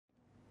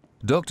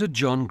Dr.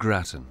 John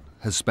Grattan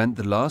has spent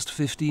the last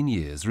 15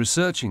 years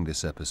researching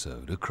this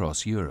episode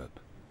across Europe.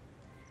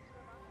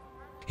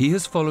 He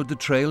has followed the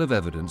trail of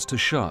evidence to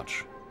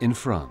Chartres in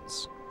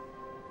France.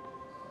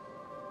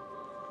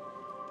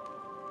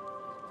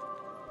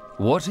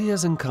 What he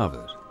has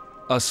uncovered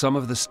are some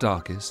of the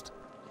starkest,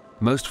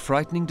 most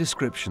frightening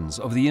descriptions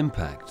of the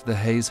impact the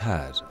haze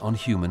had on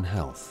human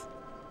health.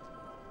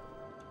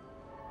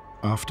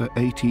 After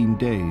 18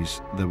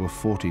 days, there were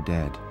 40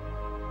 dead.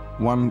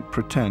 One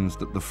pretends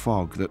that the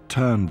fog that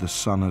turned the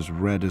sun as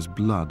red as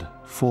blood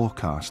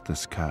forecast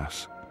this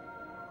curse.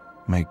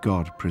 May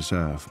God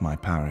preserve my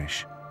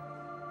parish.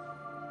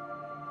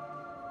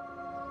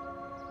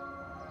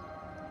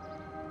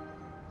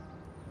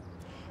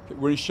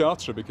 We're in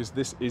Chartres because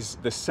this is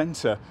the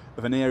centre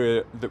of an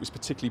area that was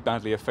particularly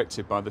badly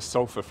affected by the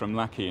sulphur from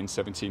Lackey in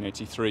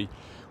 1783.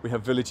 We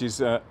have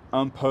villages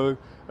Impot,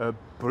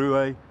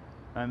 Bruay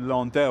and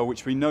Landel,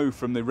 which we know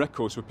from the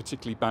records were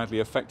particularly badly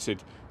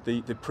affected.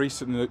 The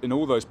priests in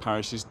all those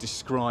parishes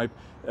describe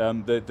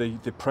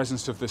the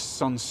presence of the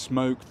sun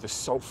smoke, the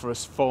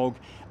sulphurous fog,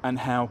 and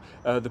how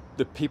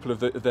the people of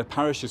their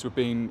parishes were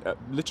being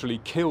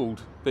literally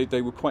killed.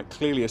 They were quite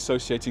clearly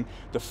associating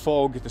the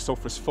fog, the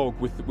sulphurous fog,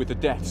 with the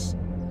deaths.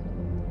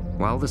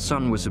 While the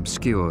sun was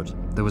obscured,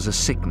 there was a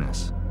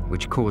sickness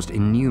which caused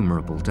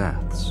innumerable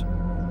deaths.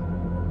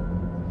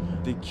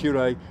 The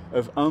curé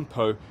of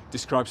Impot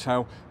describes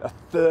how a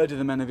third of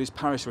the men of his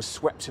parish were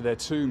swept to their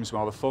tombs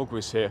while the fog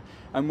was here.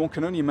 And one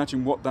can only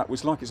imagine what that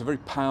was like. It's a very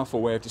powerful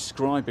way of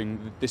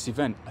describing this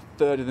event. A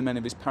third of the men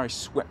of his parish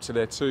swept to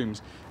their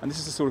tombs. And this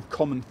is a sort of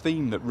common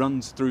theme that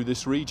runs through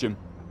this region.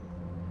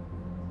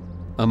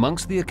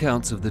 Amongst the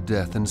accounts of the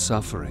death and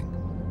suffering,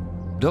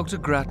 Dr.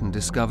 Grattan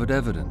discovered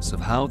evidence of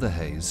how the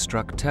haze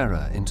struck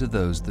terror into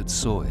those that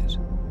saw it.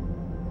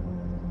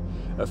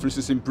 For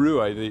instance, in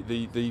Bruay,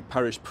 the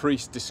parish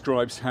priest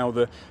describes how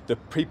the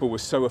people were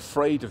so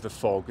afraid of the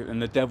fog and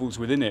the devils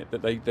within it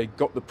that they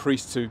got the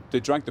priest they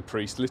dragged the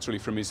priest literally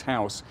from his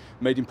house,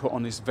 made him put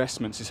on his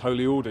vestments, his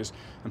holy orders,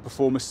 and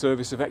perform a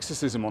service of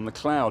exorcism on the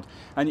cloud.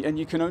 And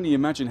you can only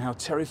imagine how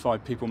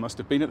terrified people must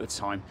have been at the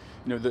time.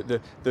 You know,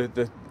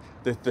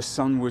 the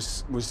sun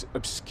was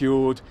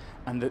obscured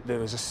and there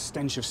was a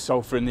stench of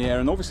sulphur in the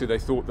air, and obviously they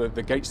thought that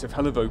the gates of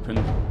hell have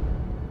opened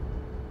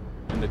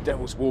and the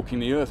devil's walking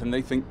the earth, and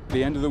they think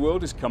the end of the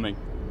world is coming.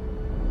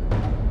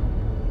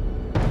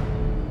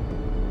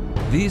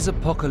 These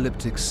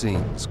apocalyptic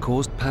scenes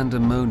caused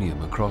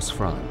pandemonium across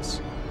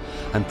France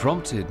and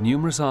prompted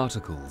numerous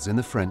articles in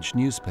the French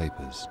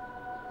newspapers.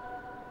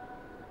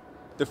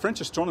 The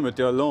French astronomer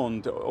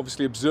Lalande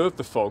obviously observed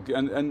the fog,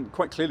 and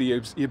quite clearly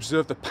he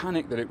observed the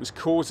panic that it was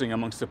causing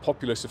amongst the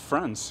populace of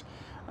France.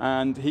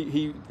 And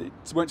he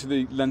went to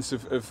the lengths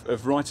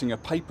of writing a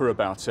paper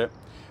about it,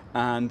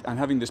 and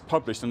having this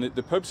published. And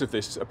the purpose of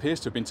this appears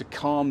to have been to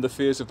calm the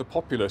fears of the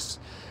populace,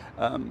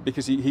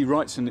 because he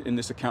writes in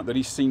this account that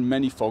he's seen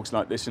many fogs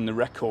like this in the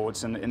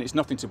records, and it's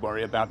nothing to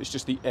worry about. It's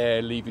just the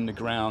air leaving the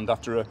ground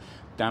after a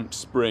damp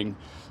spring.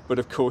 But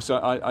of course,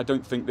 I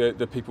don't think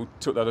the people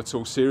took that at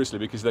all seriously,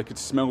 because they could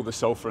smell the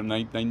sulphur and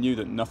they knew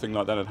that nothing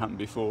like that had happened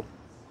before.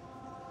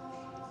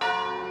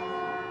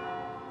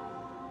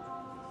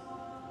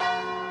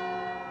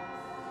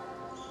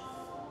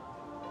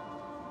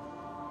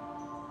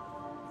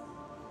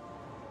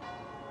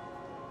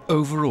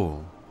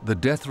 Overall, the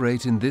death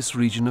rate in this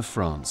region of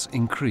France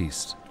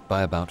increased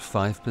by about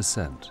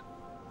 5%.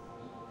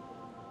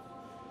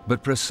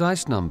 But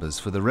precise numbers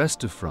for the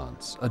rest of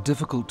France are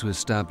difficult to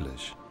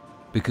establish,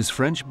 because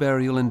French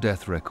burial and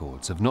death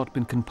records have not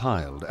been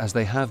compiled as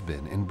they have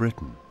been in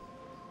Britain.